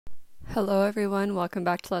Hello, everyone. Welcome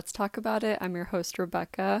back to Let's Talk About It. I'm your host,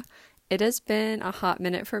 Rebecca. It has been a hot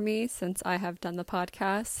minute for me since I have done the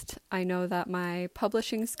podcast. I know that my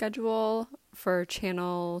publishing schedule for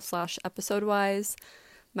channel / episode wise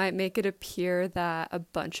might make it appear that a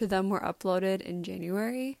bunch of them were uploaded in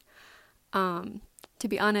January. To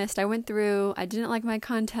be honest, I went through, I didn't like my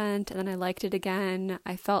content, and then I liked it again.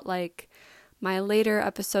 I felt like my later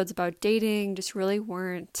episodes about dating just really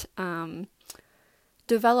weren't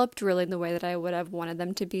developed really in the way that I would have wanted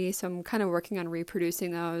them to be. So I'm kind of working on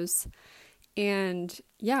reproducing those. And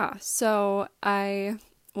yeah, so I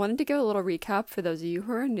wanted to give a little recap for those of you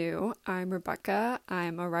who are new. I'm Rebecca.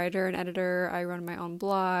 I'm a writer and editor. I run my own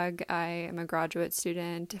blog. I am a graduate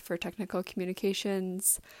student for technical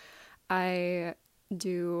communications. I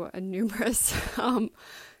do numerous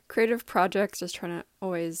creative projects, just trying to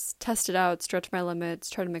always test it out, stretch my limits,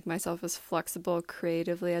 try to make myself as flexible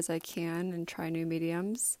creatively as I can and try new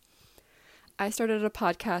mediums. I started a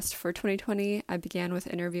podcast for 2020. I began with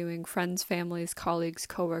interviewing friends, families, colleagues,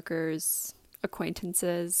 coworkers,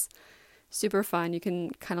 acquaintances. Super fun. You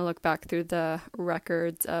can kind of look back through the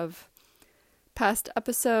records of past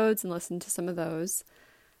episodes and listen to some of those.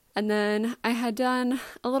 And then I had done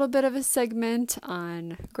a little bit of a segment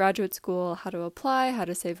on graduate school, how to apply, how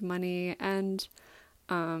to save money, and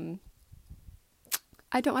I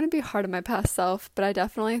don't want to be hard on my past self, but I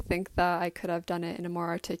definitely think that I could have done it in a more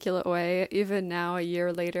articulate way. Even now, a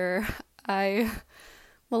year later, I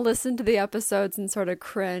will listen to the episodes and sort of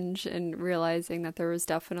cringe and realizing that there was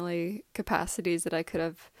definitely capacities that I could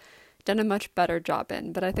have done a much better job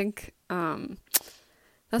in. But I think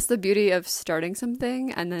that's the beauty of starting something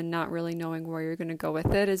and then not really knowing where you're going to go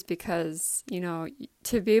with it, is because,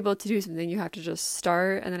 to be able to do something, you have to just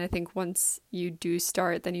start. And then I think once you do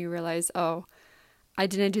start, then you realize, oh, I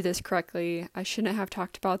didn't do this correctly. I shouldn't have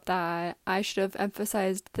talked about that. I should have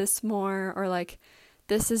emphasized this more, or like,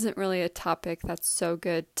 this isn't really a topic that's so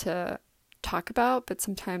good to talk about, but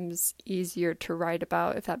sometimes easier to write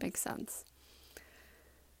about, if that makes sense.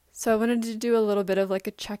 So I wanted to do a little bit of like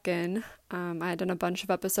a check-in. I had done a bunch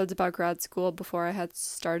of episodes about grad school before I had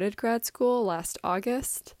started grad school last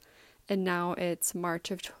August, and now it's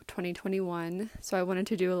March of 2021. So I wanted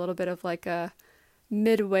to do a little bit of like a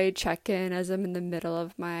midway check-in as I'm in the middle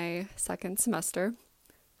of my second semester.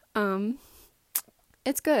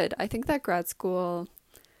 It's good. I think that grad school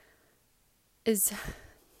is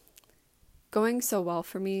going so well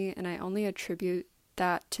for me, and I only attribute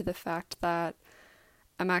that to the fact that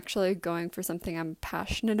I'm actually going for something I'm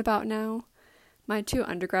passionate about now. My 2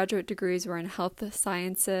 undergraduate degrees were in health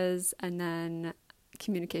sciences and then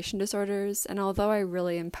communication disorders, and although I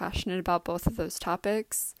really am passionate about both of those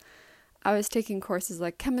topics, I was taking courses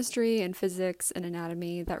like chemistry and physics and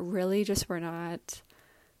anatomy that really just were not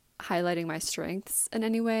highlighting my strengths in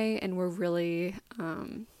any way, and were really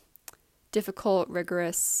difficult,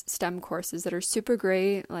 rigorous STEM courses that are super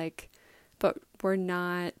great, but were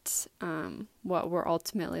not what were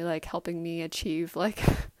ultimately like helping me achieve like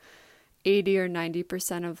 80 or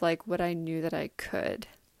 90% of like what I knew that I could.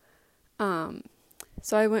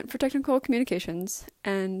 So I went for technical communications,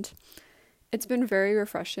 and it's been very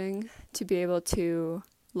refreshing to be able to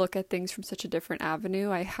look at things from such a different avenue.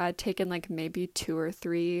 I had taken like maybe 2 or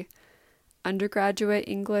 3 undergraduate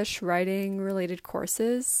English writing related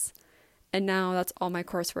courses, and now that's all my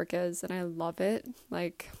coursework is, and I love it.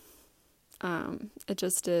 It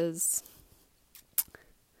just is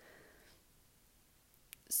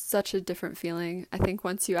such a different feeling. I think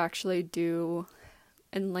once you actually do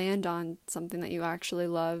and land on something that you actually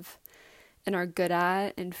love and are good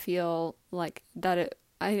at and feel like that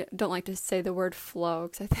I don't like to say the word flow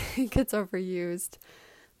because I think it's overused,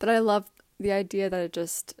 but I love the idea that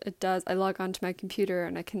it does. I log onto my computer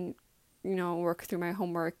and I can, work through my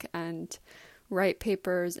homework and write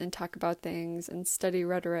papers and talk about things and study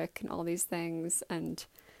rhetoric and all these things, and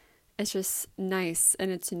it's just nice and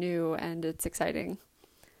it's new and it's exciting.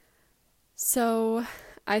 So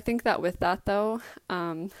I think that with that though,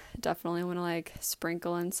 definitely want to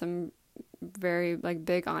sprinkle in some very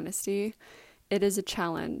big honesty. It is a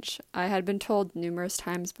challenge. I had been told numerous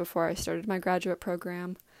times before I started my graduate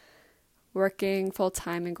program, working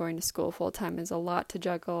full-time and going to school full-time is a lot to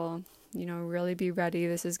juggle. Really be ready.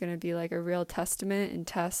 This is going to be a real testament and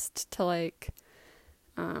test to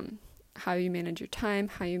how you manage your time,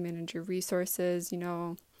 how you manage your resources,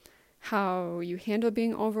 how you handle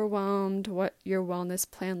being overwhelmed, what your wellness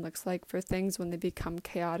plan looks like for things when they become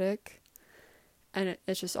chaotic. And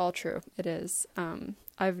it's just all true. It is.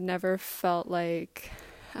 I've never felt like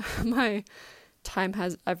my time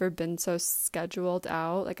has ever been so scheduled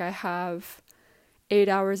out. I have 8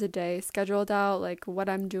 hours a day scheduled out, like what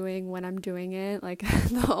I'm doing, when I'm doing it. Like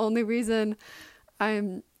the only reason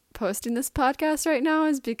I'm posting this podcast right now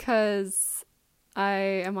is because I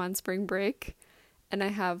am on spring break and I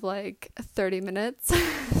have like 30 minutes.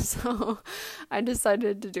 So I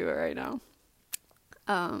decided to do it right now.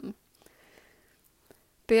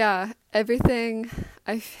 But yeah, everything,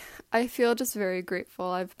 I feel just very grateful.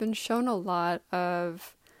 I've been shown a lot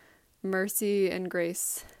of mercy and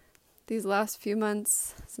grace these last few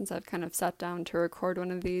months since I've kind of sat down to record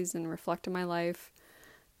one of these and reflect on my life.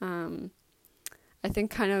 I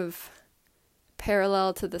think kind of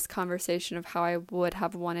parallel to this conversation of how I would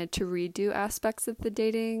have wanted to redo aspects of the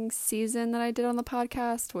dating season that I did on the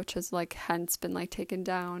podcast, which has like hence been like taken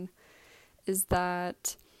down, is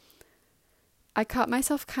that I caught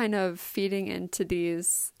myself kind of feeding into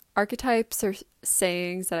these archetypes or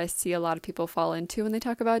sayings that I see a lot of people fall into when they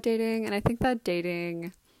talk about dating. And I think that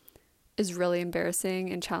dating is really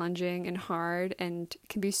embarrassing and challenging and hard and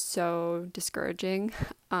can be so discouraging.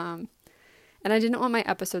 And I didn't want my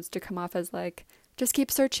episodes to come off as like, just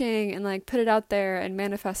keep searching and like put it out there and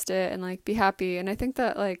manifest it and like be happy. And I think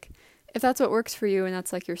that like, if that's what works for you and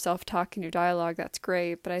that's like your self-talk and your dialogue, that's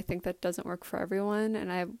great. But I think that doesn't work for everyone.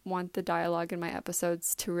 And I want the dialogue in my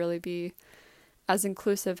episodes to really be as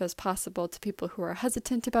inclusive as possible to people who are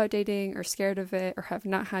hesitant about dating or scared of it or have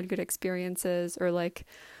not had good experiences or like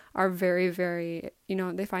are very, very,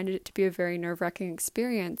 they find it to be a very nerve-wracking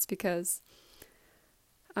experience because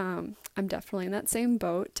I'm definitely in that same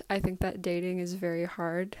boat. I think that dating is very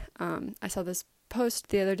hard. I saw this post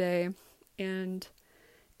the other day and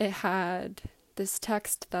it had this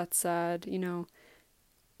text that said,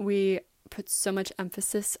 we put so much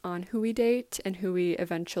emphasis on who we date and who we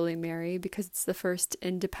eventually marry because it's the first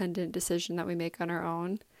independent decision that we make on our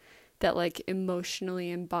own that like emotionally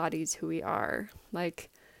embodies who we are. Like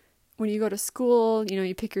when you go to school,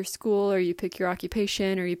 you pick your school or you pick your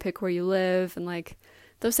occupation or you pick where you live and like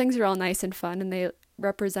those things are all nice and fun and they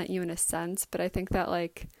represent you in a sense. But I think that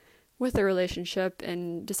like with a relationship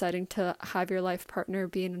and deciding to have your life partner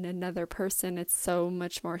be another person, it's so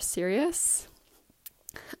much more serious,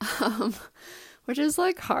 which is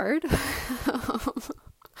like hard.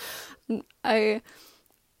 I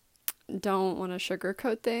don't want to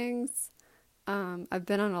sugarcoat things. I've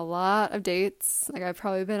been on a lot of dates. Like I've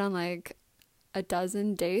probably been on like a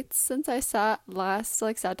dozen dates since I sat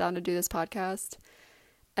down to do this podcast.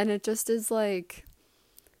 And it just is like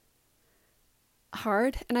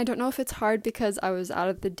hard. And I don't know if it's hard because I was out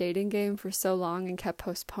of the dating game for so long and kept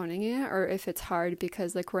postponing it, or if it's hard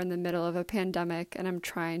because like we're in the middle of a pandemic and I'm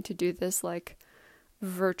trying to do this like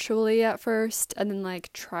virtually at first and then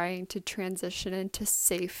like trying to transition into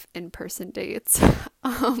safe in-person dates.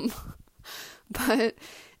 But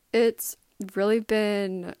it's really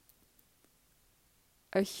been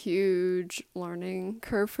a huge learning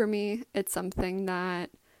curve for me. It's something that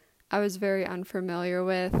I was very unfamiliar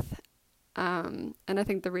with. And I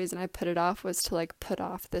think the reason I put it off was to like put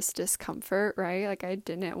off this discomfort, right? Like I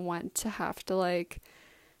didn't want to have to like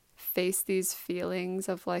face these feelings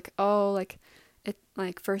of like, oh, like it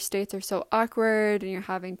like first dates are so awkward and you're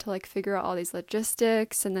having to like figure out all these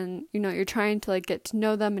logistics and then, you're trying to like get to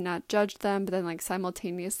know them and not judge them, but then like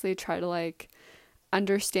simultaneously try to like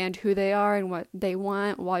understand who they are and what they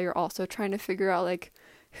want while you're also trying to figure out like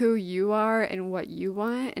who you are and what you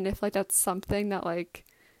want and if like that's something that like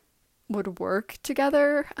would work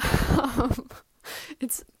together.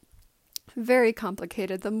 It's very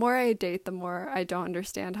complicated. The more I date, the more I don't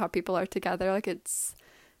understand how people are together. Like it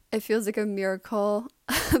feels like a miracle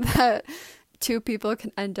that two people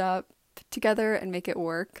can end up together and make it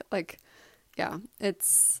work. Like, yeah,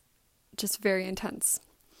 it's just very intense.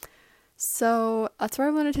 So that's what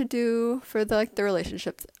I wanted to do for the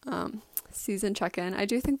relationship season check-in. I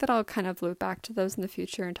do think that I'll kind of loop back to those in the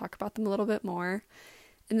future and talk about them a little bit more.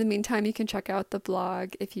 In the meantime, you can check out the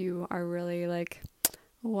blog if you are really like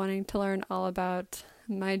wanting to learn all about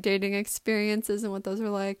my dating experiences and what those are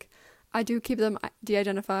like. I do keep them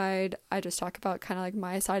de-identified. I just talk about kind of like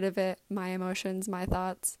my side of it, my emotions, my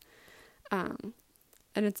thoughts. And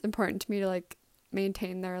it's important to me to like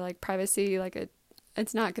maintain their like privacy. Like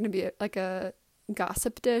it's not going to be like a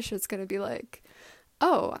gossip dish. It's going to be like,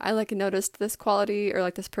 oh, I like noticed this quality or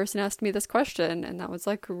like this person asked me this question and that was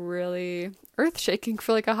like really earth-shaking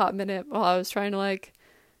for like a hot minute while I was trying to like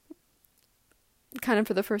kind of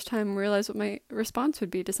for the first time realize what my response would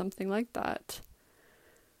be to something like that.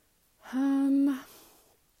 So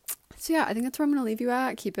yeah, I think that's where I'm going to leave you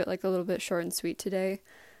at. Keep it like a little bit short and sweet today,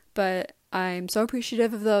 but I'm so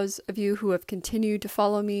appreciative of those of you who have continued to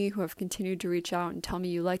follow me, who have continued to reach out and tell me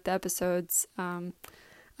you like the episodes.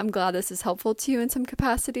 I'm glad this is helpful to you in some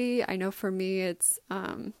capacity. I know for me, it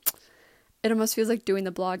almost feels like doing the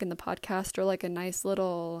blog and the podcast are like a nice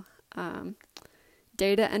little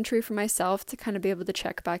data entry for myself to kind of be able to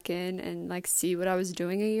check back in and like see what I was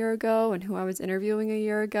doing a year ago and who I was interviewing a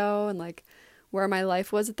year ago and like where my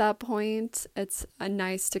life was at that point. It's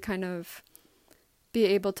nice to kind of be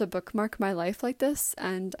able to bookmark my life like this,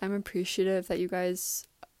 and I'm appreciative that you guys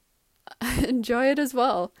enjoy it as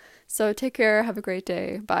well. So take care, have a great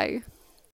day, bye.